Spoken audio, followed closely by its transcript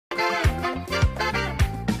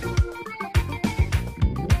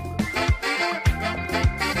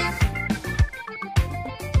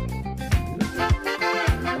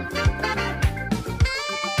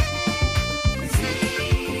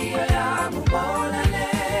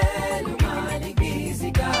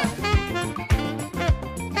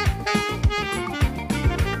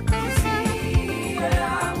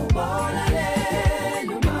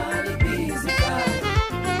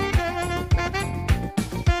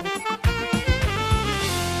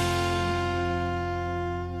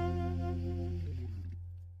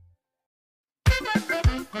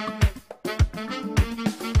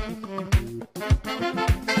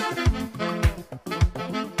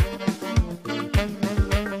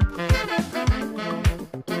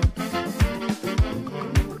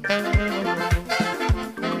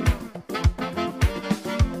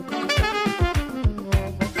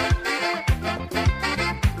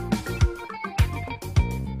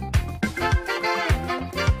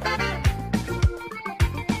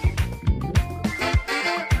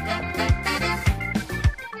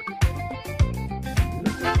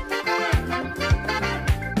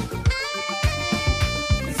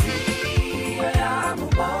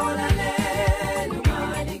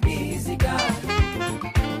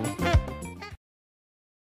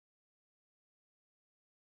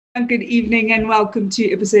Good evening and welcome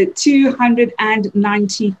to episode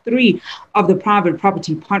 293 of the Private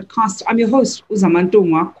Property Podcast. I'm your host,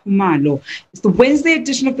 Uzamantungwa Khumalo. It's the Wednesday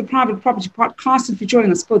edition of the Private Property Podcast. If you're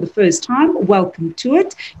joining us for the first time, welcome to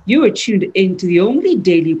it. You are tuned into the only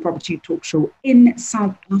daily property talk show in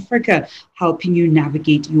South Africa, helping you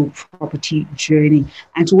navigate your property journey.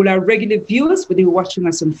 And to all our regular viewers, whether you're watching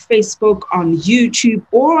us on Facebook, on YouTube,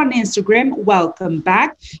 or on Instagram, welcome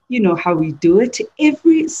back. You know how we do it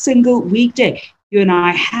every single weekday. You and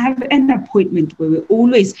I have an appointment where we're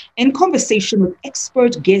always in conversation with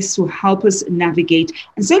expert guests who help us navigate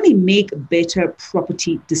and certainly make better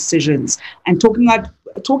property decisions. And talking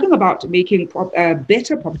about making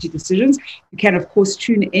better property decisions, you can, of course,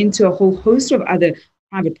 tune into a whole host of other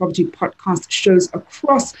private property podcast shows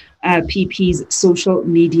across PP's social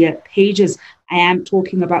media pages. I am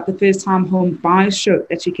talking about the First Time Home Buyers Show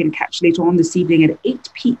that you can catch later on this evening at 8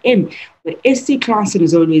 p.m., where SC Clarkson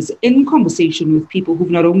is always in conversation with people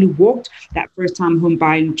who've not only walked that first-time home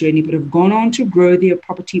buying journey, but have gone on to grow their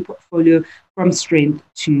property portfolio from strength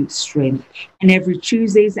to strength. And every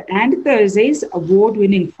Tuesdays and Thursdays,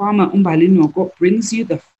 award-winning farmer Umbali Noko brings you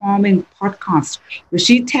the Farming Podcast, where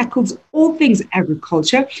she tackles all things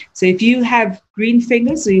agriculture. So if you have green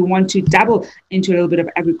fingers, or you want to dabble into a little bit of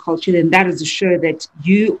agriculture, then that is a show that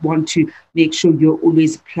you want to make sure you're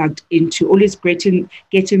always plugged into, always getting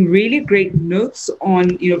really great notes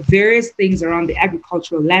on various things around the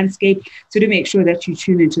agricultural landscape. So to make sure that you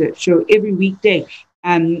tune into that show every weekday,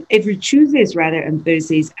 every Tuesdays and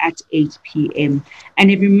Thursdays at 8 p.m.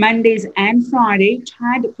 And every Mondays and Friday,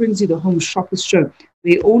 Chad brings you the Home Shoppers Show.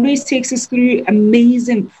 It always takes us through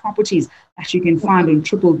amazing properties that you can find on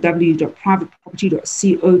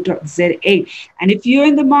www.privateproperty.co.za. And if you're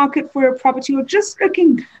in the market for a property or just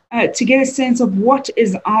looking to get a sense of what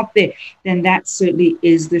is out there, then that certainly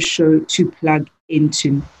is the show to plug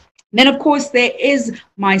into. Then, of course, there is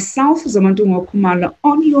myself, Zamantungwa Khumalo,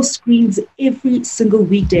 on your screens every single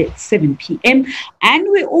weekday at 7 p.m. And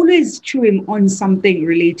we're always chewing on something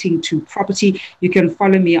relating to property. You can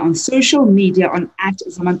follow me on social media on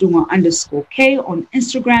 @Zamantungwa_K on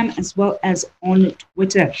Instagram, as well as on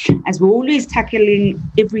Twitter, as we're always tackling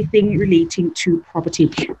everything relating to property.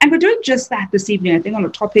 And we're doing just that this evening, I think, on a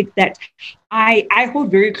topic that I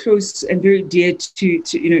hold very close and very dear to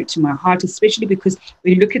my heart, especially because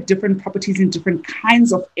when you look at different properties in different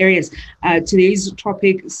kinds of areas, today's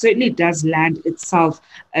topic certainly does land itself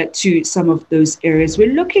to some of those areas.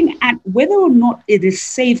 We're looking at whether or not it is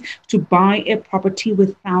safe to buy a property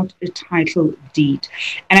without a title deed.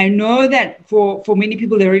 And I know that for many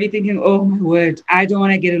people, they're already thinking, oh my word, I don't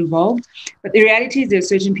want to get involved. But the reality is there are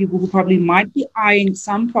certain people who probably might be eyeing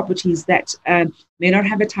some properties that may not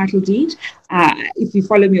have a title deed. If you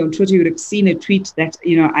follow me on Twitter, you would have seen a tweet that,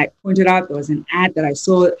 I pointed out. There was an ad that I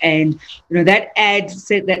saw, and, that ad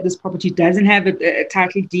said that this property doesn't have a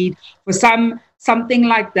title deed. For something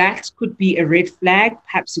like that could be a red flag.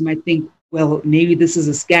 Perhaps you might think, well, maybe this is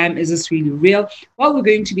a scam. Is this really real? Well, we're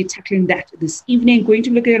going to be tackling that this evening, going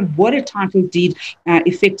to look at what a title deed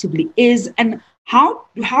effectively is, and how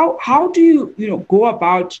do you go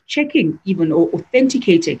about checking even or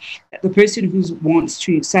authenticating that the person who wants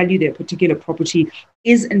to sell you their particular property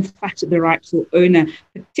is in fact the rightful owner,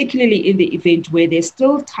 particularly in the event where there's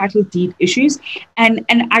still title deed issues. And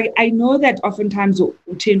I know that oftentimes we'll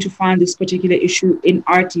tend to find this particular issue in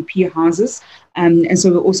RDP houses. And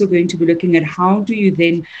so we're also going to be looking at how do you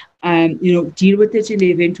then deal with it in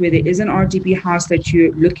the event where there is an RDP house that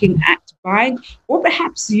you're looking at buying, or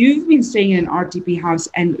perhaps you've been staying in an RDP house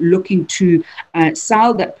and looking to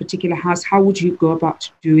sell that particular house. How would you go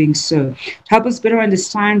about doing so? To help us better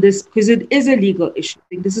understand this, because it is a legal issue. I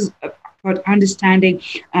think this is about understanding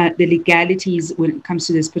the legalities when it comes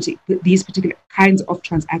to these particular kinds of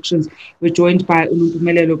transactions. We're joined by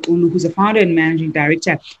Nompumelelo Xulu, who's a founder and managing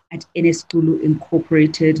director at NS Xulu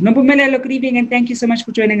Incorporated. Nompumelelo, good evening, and thank you so much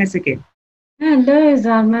for joining us again. Hello,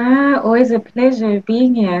 Zama. Always a pleasure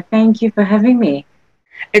being here. Thank you for having me.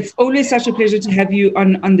 It's always such a pleasure to have you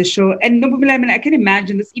on the show. And Nompumelelo, I can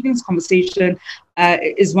imagine this evening's conversation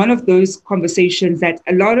is one of those conversations that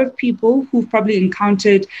a lot of people who've probably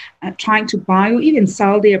encountered trying to buy or even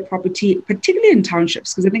sell their property, particularly in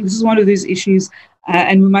townships, because I think this is one of those issues,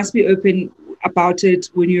 and we must be open about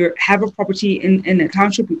it when you have a property in a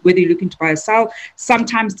township, whether you're looking to buy or sell.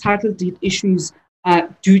 Sometimes title deed issues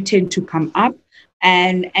do tend to come up,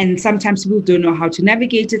 and sometimes people don't know how to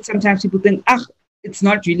navigate it. Sometimes people think, it's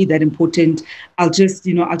not really that important. I'll just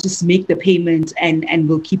make the payment and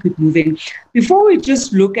we'll keep it moving. Before we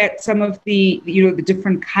just look at some of the, the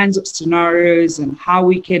different kinds of scenarios and how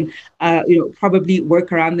we can, probably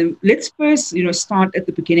work around them, let's first, start at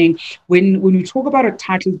the beginning. When we talk about a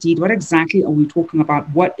title deed, what exactly are we talking about?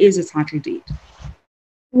 What is a title deed?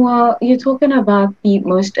 Well, you're talking about the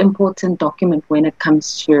most important document when it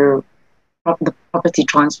comes to the property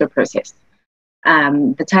transfer process.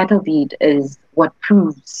 The title deed is what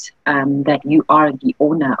proves that you are the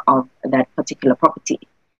owner of that particular property.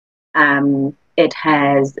 It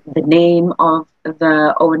has the name of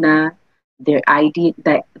the owner, their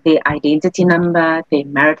identity number, their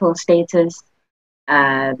marital status.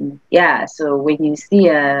 So when you see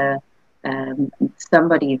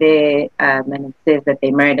somebody there and it says that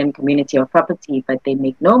they married in community or property, but they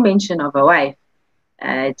make no mention of a wife,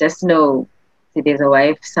 just know there's a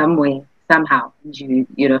wife somewhere, somehow.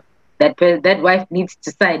 That wife needs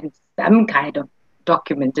to sign some kind of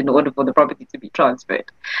document in order for the property to be transferred.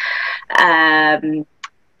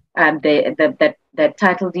 That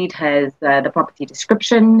title deed has the property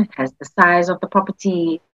description, it has the size of the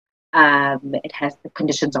property, it has the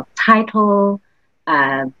conditions of title.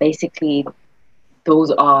 Basically,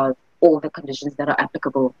 those are all the conditions that are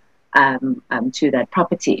applicable to that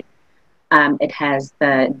property. It has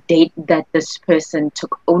the date that this person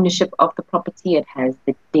took ownership of the property. It has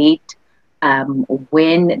the date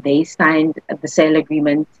when they signed the sale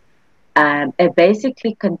agreement. It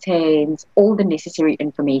basically contains all the necessary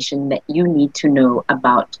information that you need to know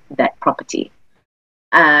about that property.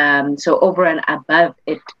 So over and above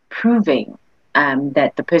it proving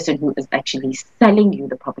that the person who is actually selling you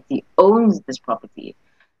the property owns this property,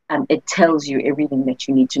 it tells you everything that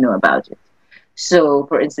you need to know about it. So,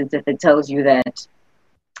 for instance, if it tells you that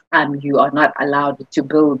you are not allowed to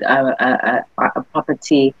build a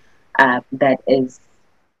property that is,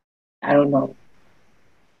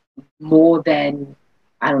 more than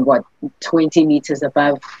 20 meters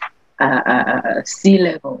above sea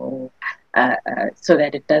level, so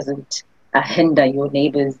that it doesn't hinder your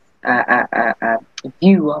neighbor's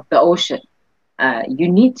view of the ocean. You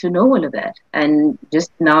need to know all of that. And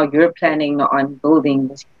just now you're planning on building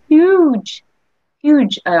this huge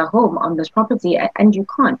home on this property, and you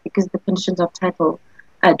can't because the conditions of title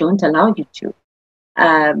don't allow you to.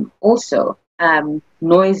 Also,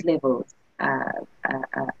 noise levels.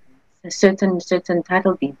 Certain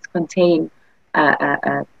title deeds contain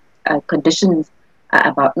conditions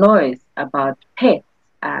about noise, about pets,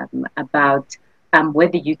 about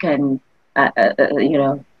whether you can,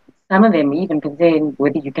 some of them even contain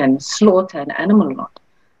whether you can slaughter an animal or not.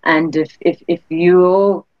 And if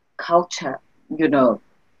your culture,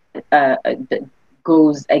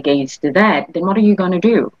 goes against that, then what are you going to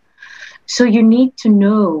do? So you need to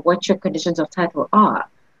know what your conditions of title are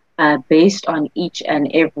based on each and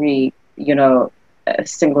every,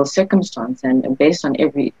 single circumstance and based on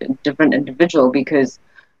every different individual, because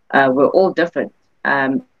we're all different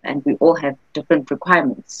and we all have different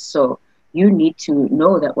requirements. So you need to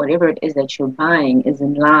know that whatever it is that you're buying is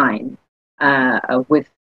in line with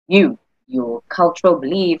you, your cultural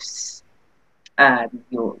beliefs,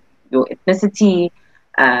 your ethnicity,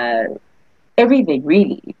 everything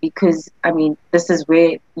really, because this is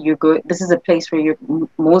where you go. This is a place where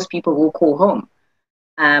most people will call home,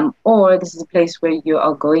 or this is a place where you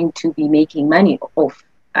are going to be making money off.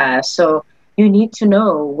 So you need to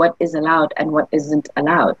know what is allowed and what isn't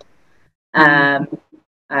allowed. Well,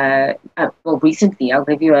 recently, I'll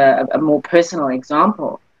give you a more personal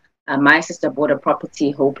example. My sister bought a property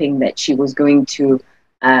hoping that she was going to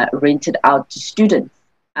rent it out to students,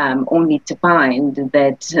 only to find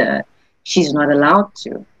that she's not allowed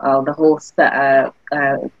to. The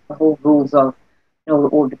whole rules of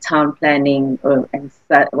all the town planning and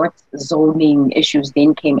what zoning issues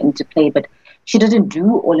then came into play, but she didn't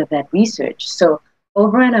do all of that research. So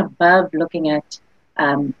over and above looking at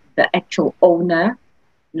the actual owner,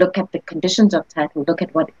 look at the conditions of title, look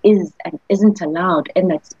at what is and isn't allowed in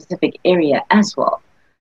that specific area as well.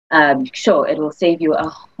 Sure, it will save you a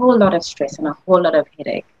whole lot of stress and a whole lot of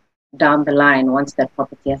headache down the line once that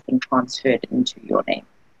property has been transferred into your name.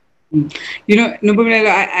 Nobumela,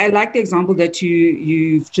 I like the example that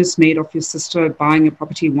you've just made of your sister buying a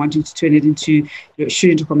property, wanting to turn it into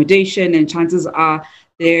student accommodation, and chances are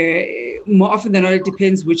there, more often than not, it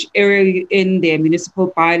depends which area in their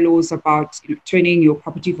municipal bylaws about turning your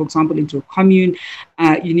property, for example, into a commune.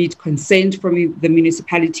 You need consent from the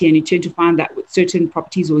municipality, and you tend to find that with certain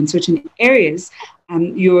properties or in certain areas,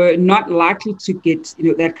 you're not likely to get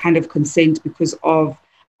that kind of consent because of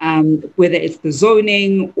whether it's the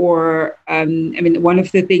zoning or, one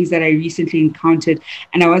of the things that I recently encountered,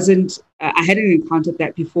 and I hadn't encountered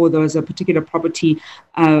that before. There was a particular property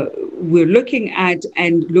we're looking at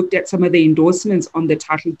and looked at some of the endorsements on the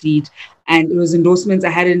title deed, and it was endorsements I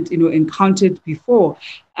hadn't, encountered before.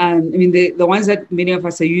 The ones that many of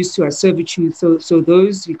us are used to are servitude, so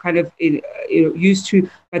those we kind of used to,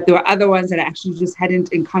 but there were other ones that I actually just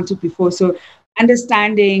hadn't encountered before. So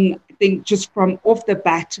understanding, I think, just from off the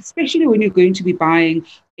bat, especially when you're going to be buying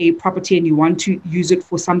a property and you want to use it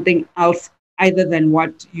for something else other than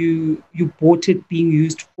what you bought it being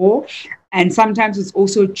used for. And sometimes it's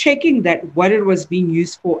also checking that what it was being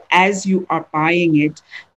used for as you are buying it,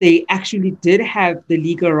 they actually did have the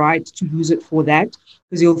legal right to use it for that.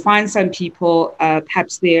 Because you'll find some people,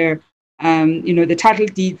 perhaps they're the title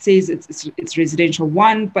deed says it's residential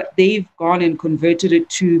 1, but they've gone and converted it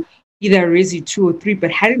to either Resi 2 or 3,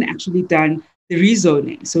 but hadn't actually done the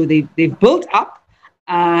rezoning. So they've built up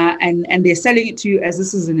and they're selling it to you as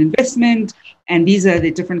this is an investment, and these are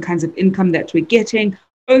the different kinds of income that we're getting,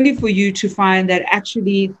 only for you to find that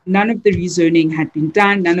actually none of the rezoning had been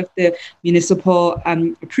done, none of the municipal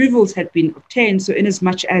approvals had been obtained. So in as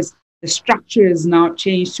much as the structure is now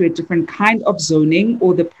changed to a different kind of zoning,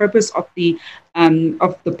 or the purpose of the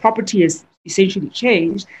property is essentially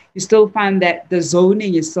changed, you still find that the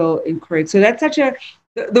zoning is still incorrect. So that's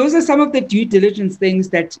those are some of the due diligence things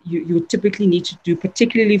that you typically need to do,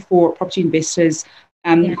 particularly for property investors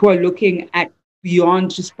who are looking at beyond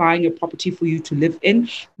just buying a property for you to live in.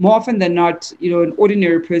 More often than not, an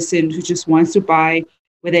ordinary person who just wants to buy,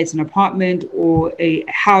 whether it's an apartment or a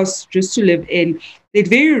house just to live in, they'd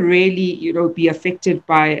very rarely, be affected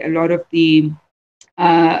by a lot of the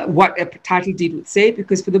what a title deed would say,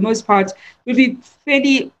 because for the most part, it would be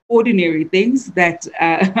fairly ordinary things that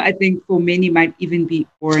I think for many might even be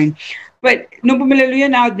boring. But Nompumelelo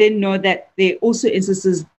now then know that there are also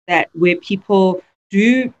instances that where people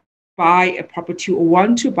do buy a property or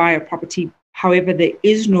want to buy a property, however, there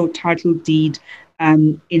is no title deed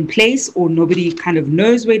in place, or nobody kind of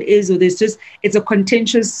knows where it is, or it's a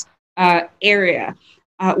contentious area.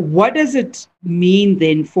 What does it mean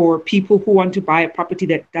then for people who want to buy a property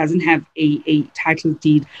that doesn't have a title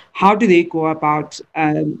deed? How do they go about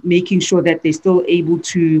making sure that they're still able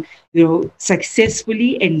to,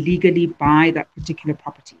 successfully and legally buy that particular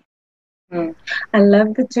property? I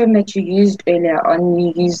love the term that you used earlier on.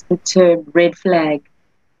 You used the term red flag.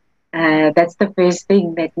 That's the first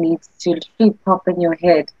thing that needs to pop in your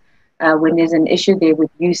head when there's an issue there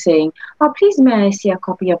with you saying, "Oh, please, may I see a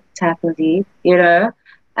copy of the title deed?"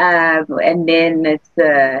 And then it's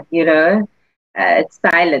it's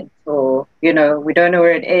silent, or we don't know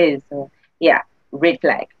where it is. So red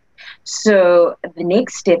flag. So the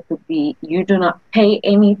next step would be, you do not pay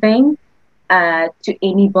anything to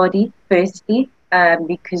anybody, firstly,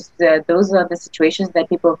 because those are the situations that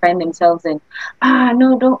people find themselves in.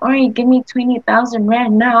 No, don't worry, give me 20,000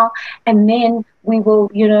 Rand now, and then we will,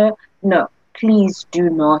 no, please do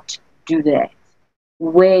not do that.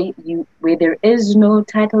 Where there is no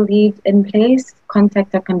title deed in place,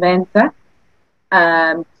 contact a conveyancer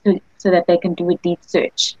so that they can do a deed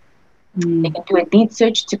search. They can do a deed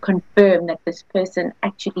search to confirm that this person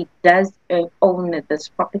actually does own this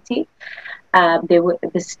property.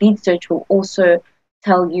 This deed search will also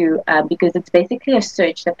tell you, because it's basically a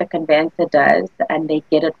search that the conveyancer does, and they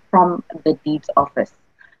get it from the deeds office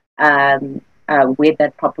where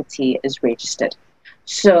that property is registered.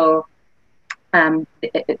 So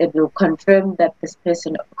it will confirm that this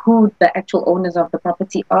person, who the actual owners of the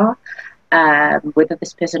property are, whether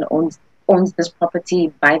this person owns this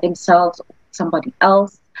property by themselves or somebody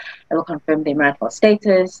else. It will confirm their marital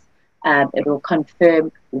status. It will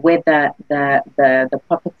confirm whether the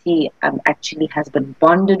property actually has been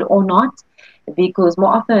bonded or not, because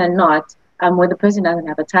more often than not, when the person doesn't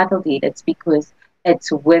have a title deed, it's because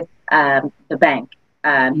it's with the bank.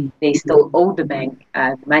 They still owe the bank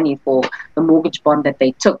money for the mortgage bond that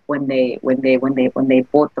they took when they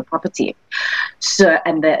bought the property. So,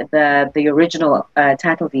 and the original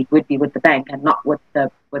title deed would be with the bank and not with the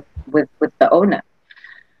owner.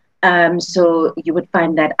 So you would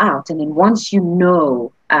find that out, and then once you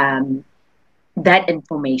know that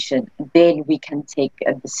information, then we can take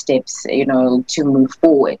the steps, to move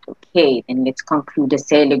forward. Okay, then let's conclude a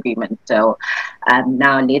sale agreement. So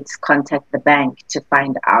now let's contact the bank to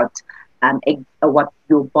find out what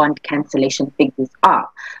your bond cancellation figures are.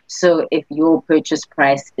 So if your purchase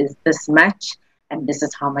price is this much, and this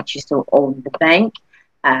is how much you still owe the bank,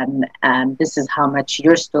 this is how much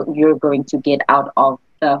you're going to get out of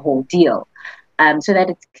the whole deal, so that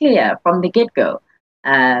it's clear from the get-go.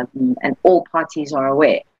 And all parties are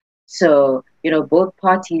aware. So, both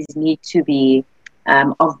parties need to be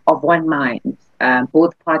of one mind.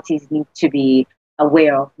 Both parties need to be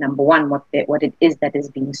aware of, number one, what it is that is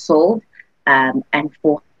being sold, and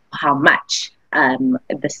for how much.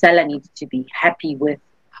 The seller needs to be happy with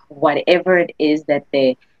whatever it is that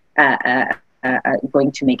they are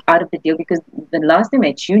going to make out of the deal, because the last thing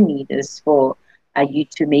that you need is for you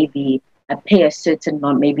to maybe pay a certain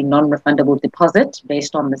non-refundable deposit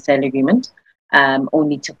based on the sale agreement,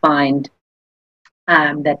 only to find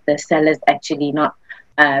that the seller's actually not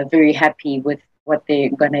very happy with what they're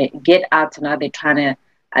going to get out. Now they're trying to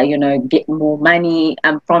get more money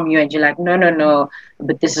from you, and you're like, no,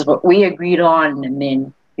 but this is what we agreed on. And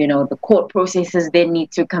then the court processes then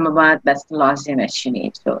need to come about. That's the last thing that you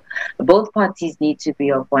need. So both parties need to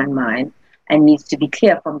be of one mind and needs to be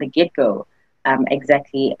clear from the get-go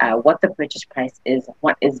exactly what the purchase price is,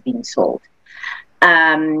 what is being sold.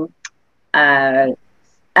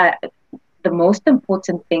 The most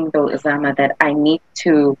important thing, though, Zama, that I need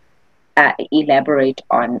to elaborate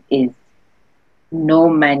on is no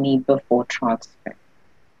money before transfer.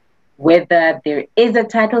 Whether there is a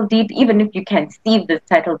title deed, even if you can see the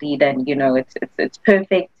title deed and it's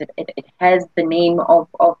perfect, it has the name of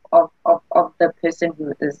the person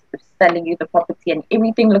who is selling you the property, and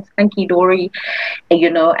everything looks hunky dory,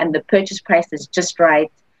 and the purchase price is just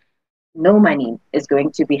right. No money is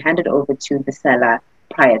going to be handed over to the seller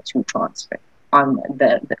prior to transfer. On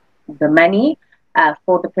the money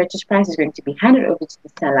for the purchase price is going to be handed over to the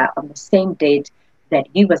seller on the same date that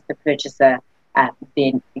you, as the purchaser,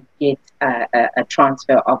 then get a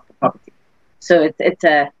transfer of the property. So it's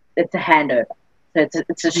a handover. So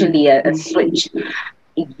it's actually a switch.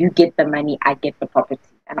 You get the money, I get the property,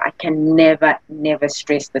 and I can never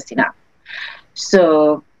stress this enough.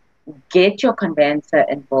 So get your conveyancer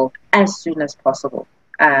involved as soon as possible,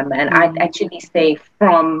 and I'd actually say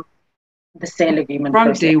from the sale agreement from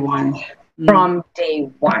process. day one. From day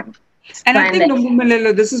one. And I think,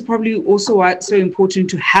 Nompumelelo, this is probably also why it's so important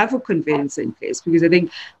to have a conveyancer in place, because I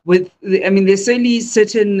think there's certainly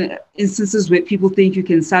certain instances where people think you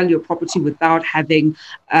can sell your property without having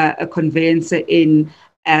a conveyancer in.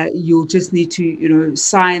 You'll just need to,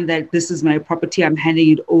 sign that this is my property, I'm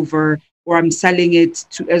handing it over, or I'm selling it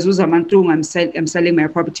to Azuza I'm selling my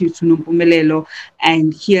property to Nompumelelo,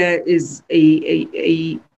 and here is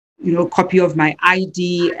a copy of my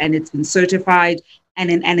ID, and it's been certified. And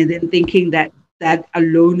then thinking that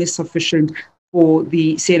alone is sufficient for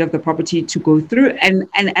the sale of the property to go through. And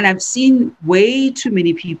I've seen way too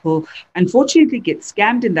many people, unfortunately, get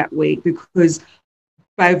scammed in that way, because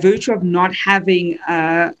by virtue of not having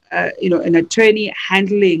an attorney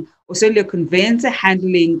handling, or certainly a conveyancer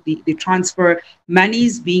handling the transfer,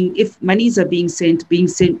 if monies are being sent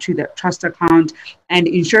to the trust account, and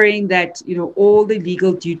ensuring that all the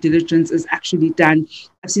legal due diligence is actually done.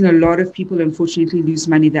 I've seen a lot of people unfortunately lose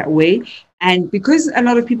money that way, and because a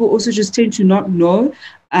lot of people also just tend to not know.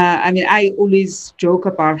 I always joke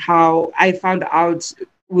about how I found out,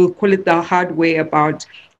 we'll call it the hard way, about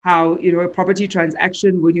how a property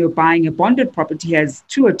transaction, when you're buying a bonded property, has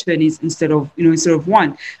two attorneys instead of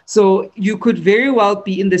one. So you could very well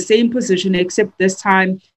be in the same position, except this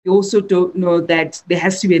time you also don't know that there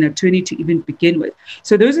has to be an attorney to even begin with.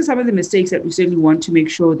 So those are some of the mistakes that we certainly want to make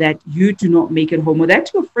sure that you do not make at home, or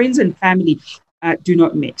that your friends and family do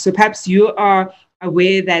not make. So perhaps you are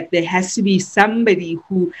aware that there has to be somebody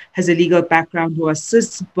who has a legal background who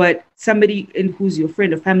assists, but somebody who's your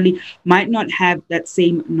friend or family might not have that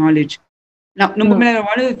same knowledge. Now,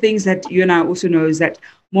 one of the things that you and I also know is that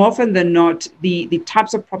more often than not, the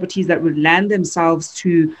types of properties that would lend themselves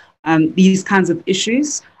to these kinds of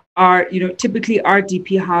issues are, typically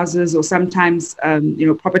RDP houses, or sometimes,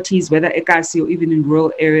 properties, whether ekasi or even in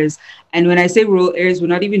rural areas. And when I say rural areas, we're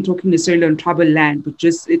not even talking necessarily on tribal land, but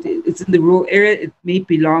just it's in the rural area. It may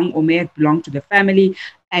belong, or may have belonged to the family,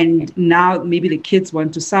 and now maybe the kids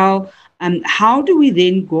want to sell. How do we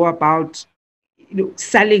then go about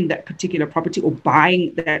selling that particular property, or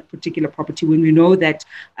buying that particular property, when we know that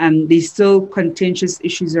there's still contentious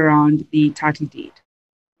issues around the title deed?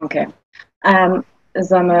 Okay.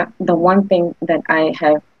 Zama, the one thing that I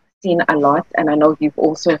have seen a lot, and I know you've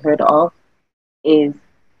also heard of, is,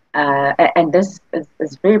 and this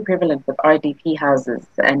is very prevalent with RDP houses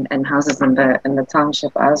and houses in the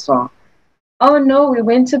township as well. Oh no, we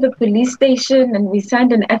went to the police station and we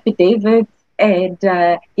signed an affidavit, and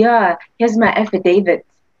here's my affidavit.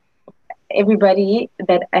 Everybody,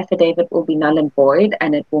 that affidavit will be null and void,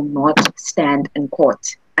 and it will not stand in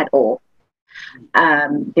court at all.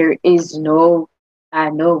 There is no,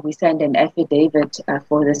 we signed an affidavit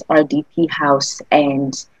for this RDP house,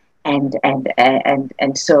 and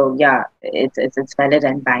And so yeah, it's valid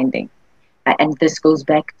and binding. And this goes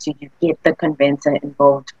back to you get the conveyancer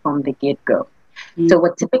involved from the get-go. So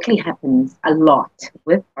what typically happens a lot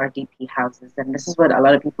with RDP houses, and this is what a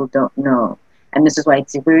lot of people don't know, and this is why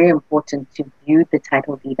it's very important to view the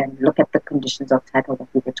title deed and look at the conditions of title that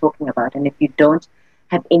we were talking about. And if you don't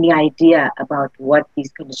have any idea about what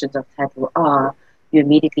these conditions of title are, you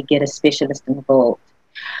immediately get a specialist involved.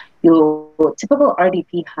 Your typical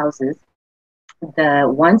RDP houses,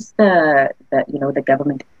 once the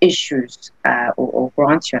government issues or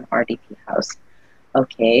grants you an RDP house,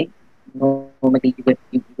 okay, normally you would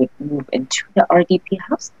move into the RDP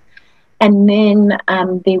house, and then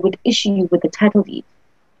they would issue you with the title deed.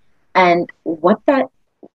 And one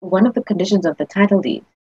of the conditions of the title deed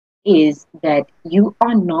is that you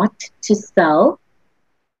are not to sell,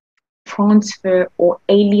 transfer, or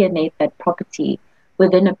alienate that property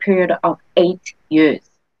within a period of 8 years,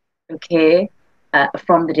 okay,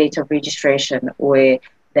 from the date of registration, where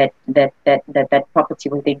that property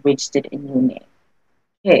was then registered in your name.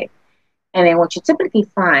 Okay. And then what you typically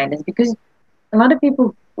find is, because a lot of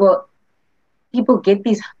people get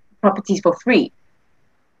these properties for free.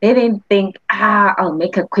 They then think, I'll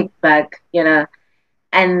make a quick buck,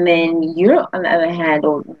 and then you're on the other hand,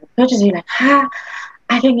 or the purchaser, you're like,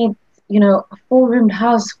 I can get, a 4-roomed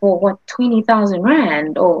house for what, 20,000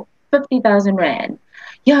 rand or 50,000 rand.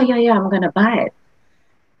 Yeah, I'm gonna buy it.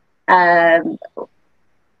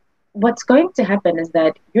 What's going to happen is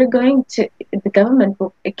that the government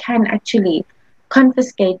can actually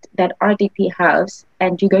confiscate that RDP house,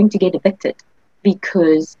 and you're going to get evicted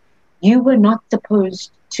because you were not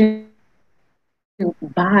supposed to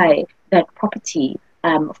buy that property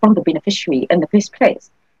from the beneficiary in the first place.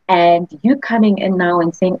 And you coming in now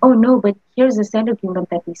and saying, oh no, but here's a sale agreement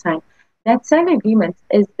that we signed. That sale agreement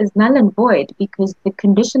is null and void, because the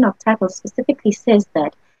condition of title specifically says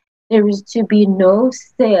that there is to be no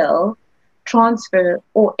sale, transfer,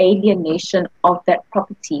 or alienation of that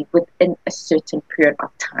property within a certain period of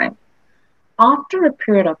time. After a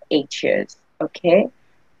period of 8 years, okay,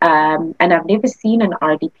 and I've never seen an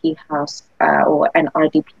RDP house or an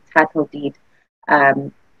RDP title deed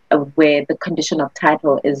where the condition of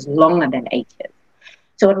title is longer than 8 years.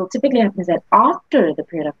 So what will typically happen is that after the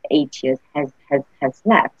period of 8 years has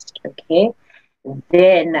lapsed, okay,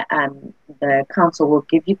 then the council will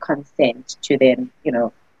give you consent to then,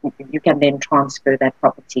 you can then transfer that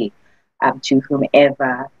property to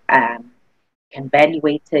whomever can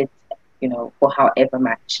valuate it, for however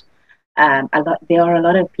much. There are a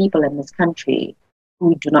lot of people in this country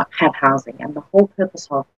who do not have housing, and the whole purpose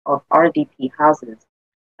of RDP houses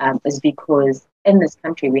is because in this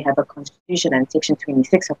country we have a constitution, and Section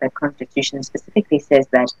 26 of that constitution specifically says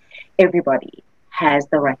that everybody has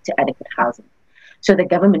the right to adequate housing. So the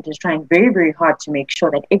government is trying very, very hard to make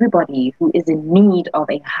sure that everybody who is in need of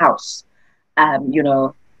a house,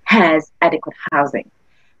 has adequate housing.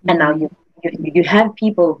 Mm-hmm. And now you have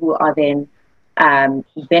people who are then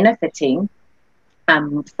benefiting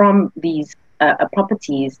from these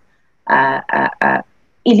properties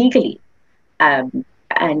illegally.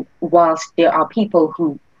 And whilst there are people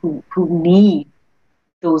who need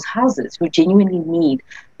those houses, who genuinely need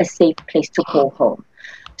a safe place to call home.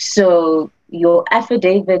 So your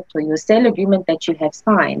affidavit or your sale agreement that you have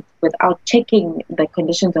signed without checking the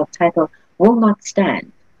conditions of title will not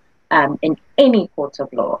stand in any court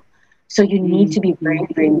of law. So you need to be very,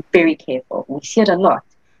 very, very careful. We see it a lot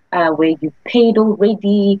where you paid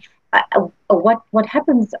already. What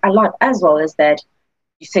happens a lot as well is that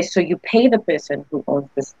you say, so you pay the person who owns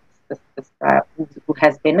this who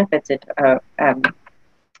has benefited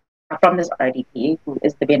from this RDP, who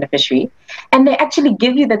is the beneficiary, and they actually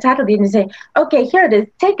give you the title deed and say, okay, here it is,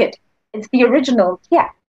 take it. It's the original, yeah,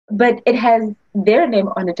 but it has their name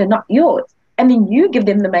on it and not yours. And then you give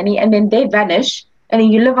them the money, and then they vanish, and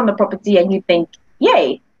then you live on the property and you think,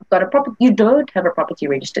 yay, I've got a property. You don't have a property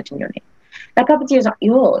registered in your name. That property is not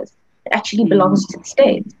yours. It actually belongs to the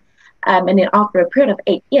state. And then after a period of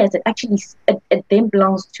 8 years, it then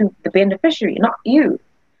belongs to the beneficiary, not you.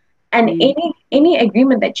 And any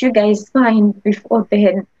agreement that you guys signed before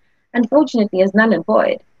then, unfortunately, is null and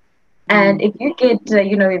void. And if you get,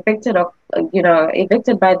 evicted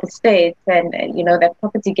by the state, and that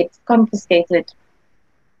property gets confiscated,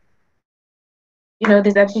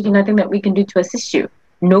 there's absolutely nothing that we can do to assist you.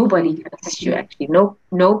 Nobody can assist you, actually. No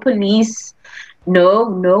police, no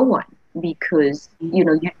one, because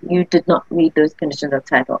you did not read those conditions of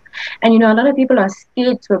title. And a lot of people are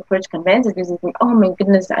scared to approach conveyancers because they think, oh my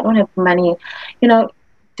goodness, I don't have money.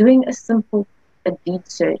 Doing a simple a deed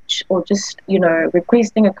search or just,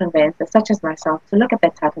 requesting a conveyancer such as myself to look at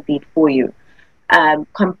that title deed for you,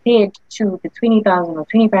 compared to the 20,000 or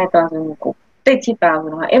 25,000 or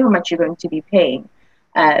 30,000, however much you're going to be paying,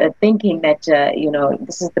 thinking that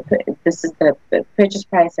this is the purchase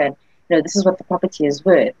price, and this is what the property is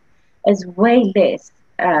worth, is way less.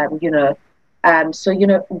 So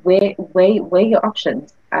weigh your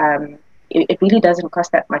options. It really doesn't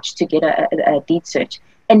cost that much to get a deed search.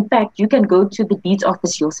 In fact, you can go to the deeds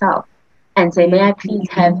office yourself and say, may I please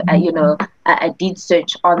have a deed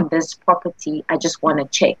search on this property? I just want to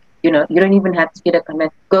check. You don't even have to get a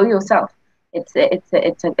comment. Go yourself.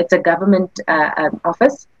 It's a government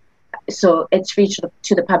office, so it's free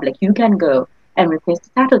to the public. You can go and request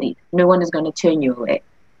a title deed. No one is going to turn you away.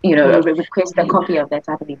 Request a copy of that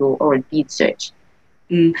title deed or a deed search.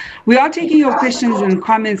 We are taking your questions and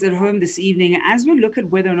comments at home this evening as we look at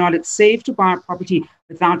whether or not it's safe to buy a property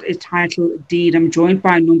without a title deed. I'm joined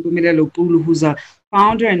by Nompumelelo Xulu, who's a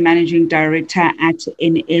founder and managing director at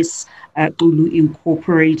NS Xulu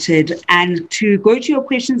Incorporated. And to go to your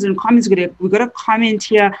questions and comments, we've got a comment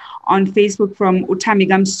here on Facebook from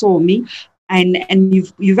Utamigam Somi. And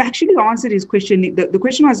you've actually answered his question. The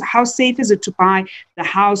question was, how safe is it to buy the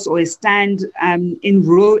house or a stand in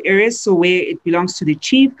rural areas, so where it belongs to the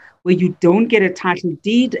chief, where you don't get a title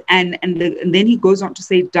deed? And then he goes on to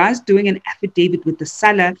say, does doing an affidavit with the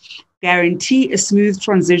seller guarantee a smooth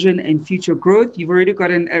transition and future growth? You've already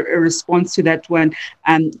gotten a response to that one.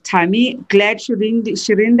 Tami, glad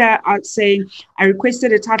Shirinda out saying, I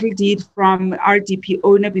requested a title deed from RDP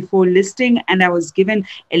owner before listing, and I was given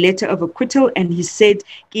a letter of acquittal, and he said,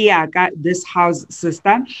 yeah, I got this house,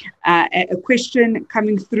 sister. A question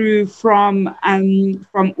coming through from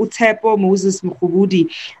Utepo Moses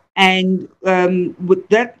Mkhubudi. And with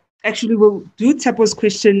that, actually, we'll do Tepo's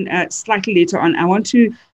question slightly later on. I want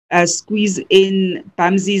to squeeze in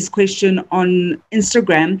Bamzi's question on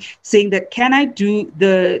Instagram saying that, can I do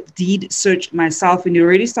the deed search myself? And you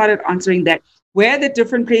already started answering that. Where are the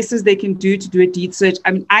different places they can do a deed search?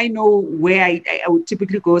 I mean, I know where I would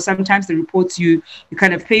typically go. Sometimes the reports you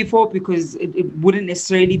kind of pay for, because it wouldn't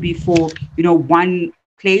necessarily be for, one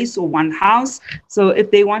place or one house. So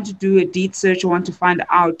if they want to do a deed search or want to find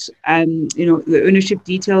out, the ownership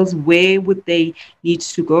details, where would they need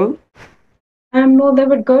to go? Well, they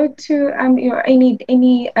would go to any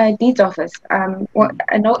deeds office.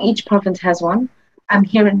 I know each province has one.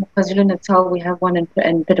 Here in KwaZulu-Natal, we have one in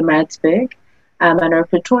Pietermaritzburg. I know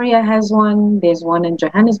Pretoria has one. There's one in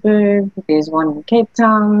Johannesburg. There's one in Cape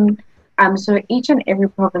Town. So each and every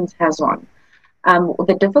province has one.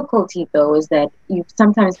 The difficulty, though, is that you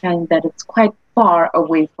sometimes find that it's quite far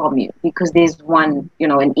away from you, because there's one,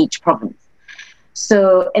 in each province.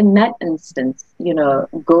 So in that instance,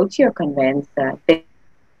 go to your conveyancer. They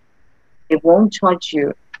won't charge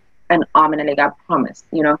you an arm and a leg, I promise.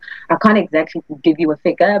 I can't exactly give you a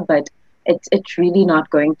figure, but it's really not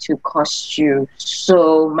going to cost you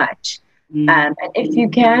so much. And if you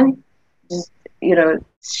can, just,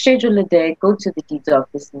 schedule a day, go to the deeds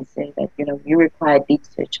office and say that, you require a deed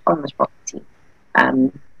search on this property.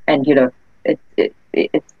 And,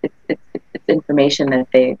 it's information that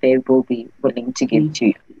they will be willing to give to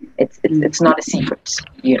you. It's not a secret,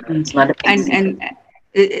 it's not a secret.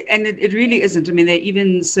 And it really isn't. I mean, there are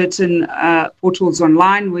even certain portals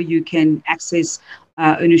online where you can access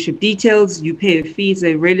ownership details. You pay a fee. It's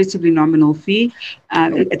a relatively nominal fee.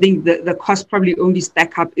 I think the costs probably only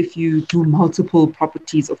stack up if you do multiple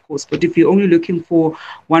properties, of course. But if you're only looking for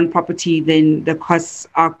one property, then the costs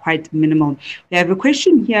are quite minimal. We have a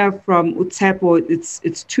question here from Utsapo.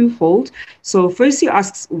 It's twofold. So first he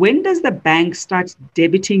asks, when does the bank start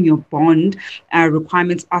debiting your bond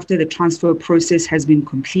requirements after the transfer process has been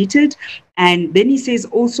completed? And then he says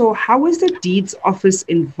also, how is the deeds office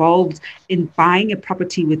involved in buying a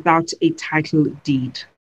property without a title deed?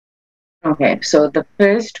 Okay, so the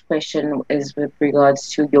first question is with regards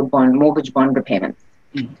to your mortgage bond repayments.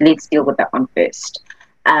 Let's deal with that one first.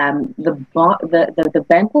 The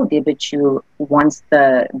bank will debit you once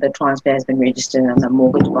the transfer has been registered and the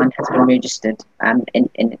mortgage bond has been registered in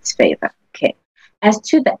its favor. Okay. As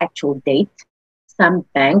to the actual date, some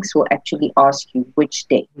banks will actually ask you which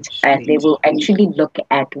date, and they will actually look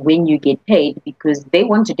at when you get paid, because they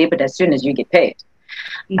want to debit as soon as you get paid.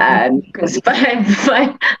 Because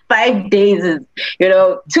 5 days is,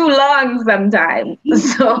 too long sometimes.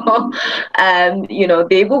 So,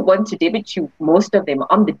 they will want to debit you, most of them,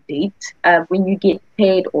 on the date when you get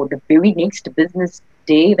paid, or the very next business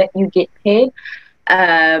day that you get paid.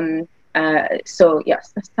 So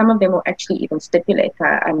yes, some of them will actually even stipulate.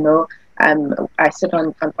 I know I sit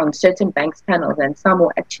on certain banks panels, and some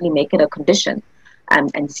will actually make it a condition,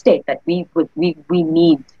 and state that we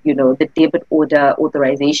need, the debit order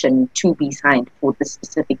authorization to be signed for the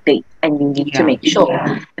specific date, and you need to make sure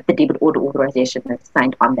that the debit order authorization is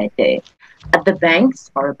signed on that day. The banks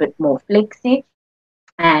are a bit more flexy,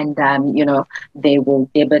 and they will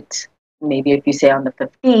debit, maybe if you say on the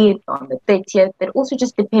 15th, on the 30th. It also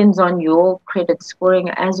just depends on your credit scoring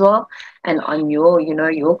as well, and on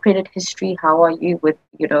your credit history. How are you with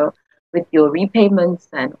your repayments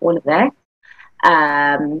and all of that.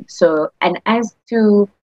 So, and as to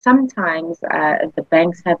sometimes the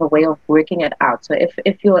banks have a way of working it out. So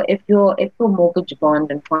if your mortgage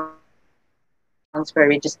bond and transfer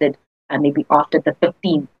registered maybe after the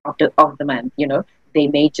 15th of the month, they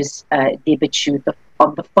may just debit you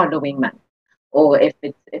on the following month. Or if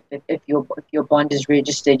your bond is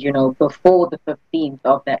registered, before the 15th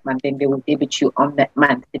of that month, then they will debit you on that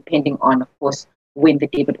month, depending on, of course, when the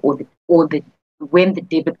debit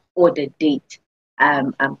order date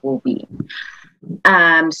will be.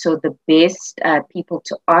 So the best people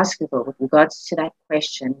to ask about with regards to that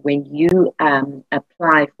question, when you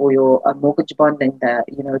apply for your mortgage bond, and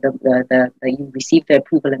you receive the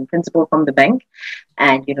approval in principle from the bank,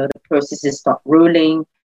 and the processes start rolling,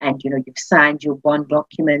 and you've signed your bond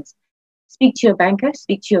documents, speak to your banker.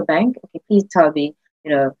 Speak to your bank. Okay, please tell me,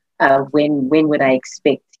 when would I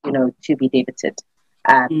expect to be debited.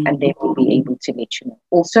 And they will be able to let you know.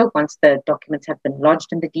 Also, once the documents have been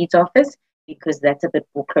lodged in the deeds office, because that's a bit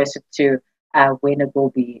more closer to when it will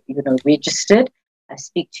be, registered,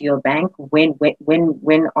 speak to your bank. When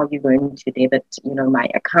are you going to debit, my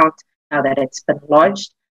account now that it's been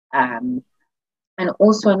lodged? And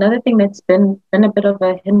also another thing that's been a bit of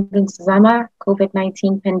a hindrance, Zama,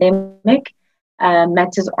 COVID-19 pandemic.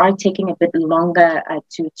 Matters are taking a bit longer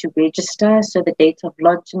to register. So the date of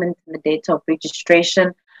lodgement and the date of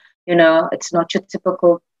registration, it's not your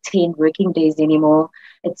typical 10 working days anymore.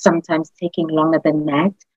 It's sometimes taking longer than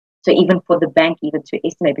that. So even for the bank, even to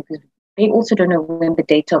estimate, because they also don't know when the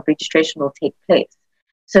date of registration will take place.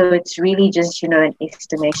 So it's really just, an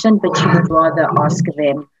estimation, but you would rather ask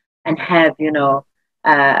them and have, a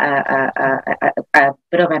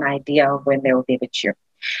bit of an idea of when they will debit you.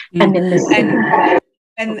 And then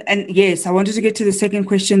and yes, I wanted to get to the second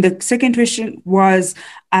question. The second question was,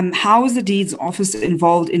 how is the deeds office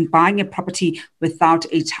involved in buying a property without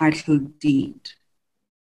a title deed?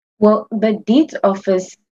 Well, the deeds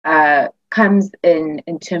office comes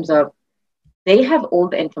in terms of, they have all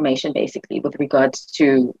the information basically with regards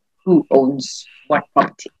to who owns what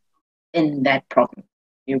property in that province.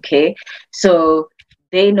 Okay, so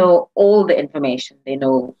they know all the information. They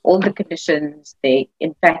know all the conditions. They,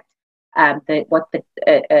 in fact, what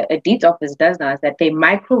the deeds office does now is that they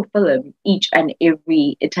microfilm each and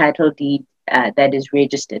every title deed that is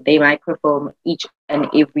registered. They microfilm each and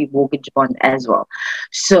every mortgage bond as well.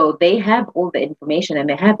 So they have all the information, and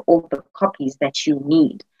they have all the copies that you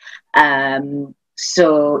need.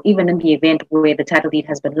 So even in the event where the title deed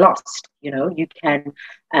has been lost, you can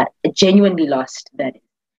genuinely lost, that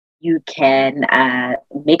you can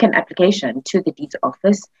make an application to the deeds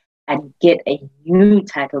office and get a new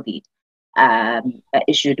title deed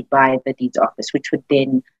issued by the deeds office, which would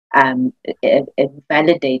then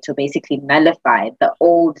validate or basically nullify the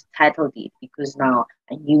old title deed, because now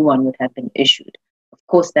a new one would have been issued. Of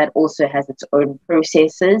course, that also has its own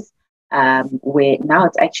processes, where now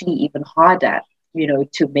it's actually even harder,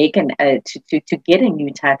 to make to get a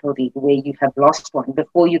new title deed where you have lost one.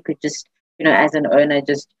 Before, you could just, as an owner,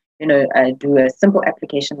 just do a simple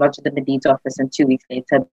application, lodge it in the deeds office, and 2 weeks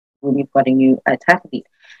later, we've got a new title deed.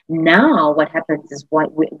 Now, what happens is,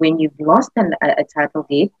 when you've lost a title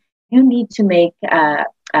deed, you need to make not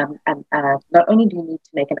only do you need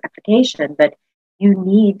to make an application, but you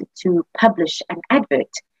need to publish an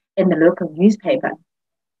advert in the local newspaper,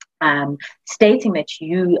 stating that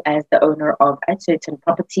you, as the owner of a certain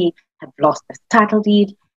property, have lost the title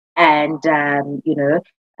deed, and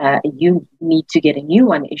you need to get a new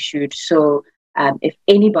one issued. So if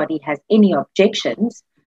anybody has any objections,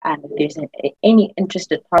 and if there's any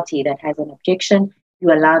interested party that has an objection,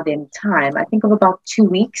 you allow them time, I think of about 2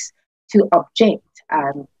 weeks, to object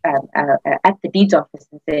at the deeds office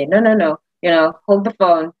and say, no, hold the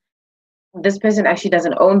phone. This person actually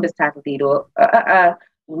doesn't own this title deed, or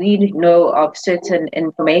we know of certain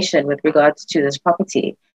information with regards to this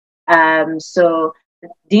property. So the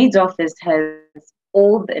deeds office has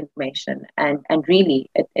all the information, and really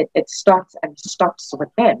it starts and stops with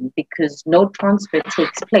them, because no transfer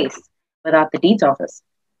takes place without the deeds office.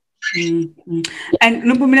 Mm-hmm. And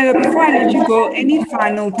Nompumelelo, before I let you go, any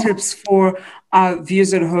final tips for our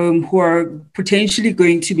viewers at home who are potentially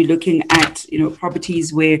going to be looking at,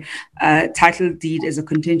 properties where title deed is a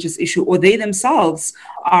contentious issue, or they themselves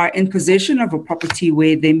are in possession of a property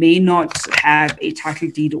where they may not have a title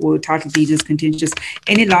deed, or title deed is contentious?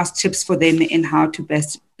 Any last tips for them in how to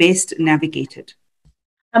best navigate it?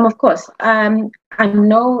 Of course. I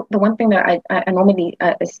know the one thing that I normally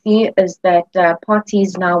see is that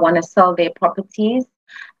parties now want to sell their properties,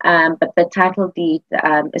 but the title deed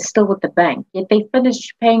is still with the bank. Yet they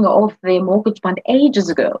finished paying off their mortgage bond ages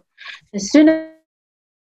ago. As soon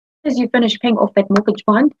as you finish paying off that mortgage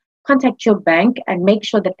bond, contact your bank and make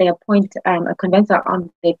sure that they appoint a conveyancer on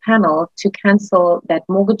their panel to cancel that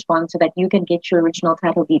mortgage bond so that you can get your original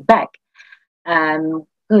title deed back.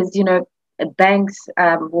 Because, banks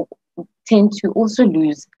will tend to also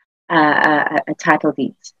lose a title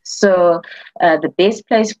deed. So the best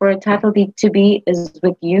place for a title deed to be is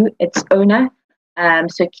with you, its owner.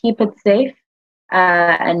 So keep it safe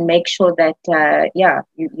and make sure that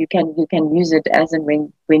you can use it as and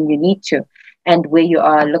when you need to. And where you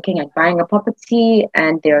are looking at buying a property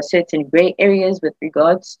and there are certain gray areas with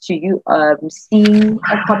regards to you seeing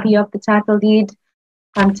a copy of the title deed,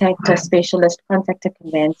 contact a specialist, contact a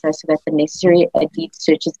conveyancer so that the necessary deed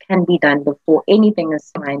searches can be done before anything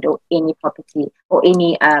is signed or any property or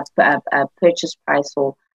any purchase price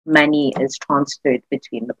or money is transferred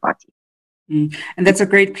between the parties. And that's a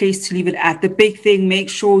great place to leave it at. The big thing, make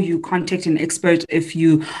sure you contact an expert if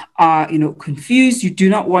you are, confused. You do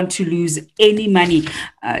not want to lose any money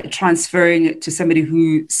transferring it to somebody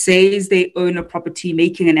who says they own a property,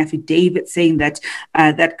 making an affidavit saying that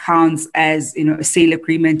that counts as, a sale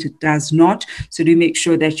agreement. It does not. So do make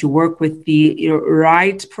sure that you work with the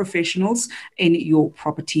right professionals in your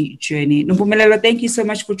property journey. Nompumelelo, thank you so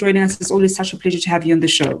much for joining us. It's always such a pleasure to have you on the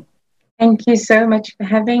show. Thank you so much for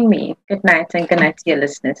having me. Good night, and good night to your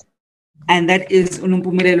listeners. And that is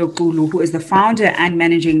Nompumelelo Xulu, who is the founder and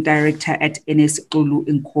managing director at NS Xulu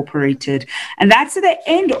Incorporated. And that's the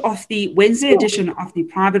end of the Wednesday edition of the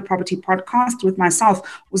Private Property Podcast with myself,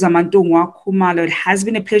 Uzamantungwa Khumalo. It has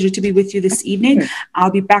been a pleasure to be with you this evening.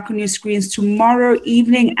 I'll be back on your screens tomorrow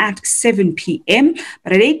evening at 7 p.m.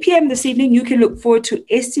 But at 8 p.m. this evening, you can look forward to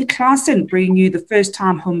Esty Claassen bringing you the First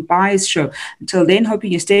Time Home Buyers Show. Until then,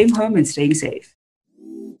 hoping you're staying home and staying safe.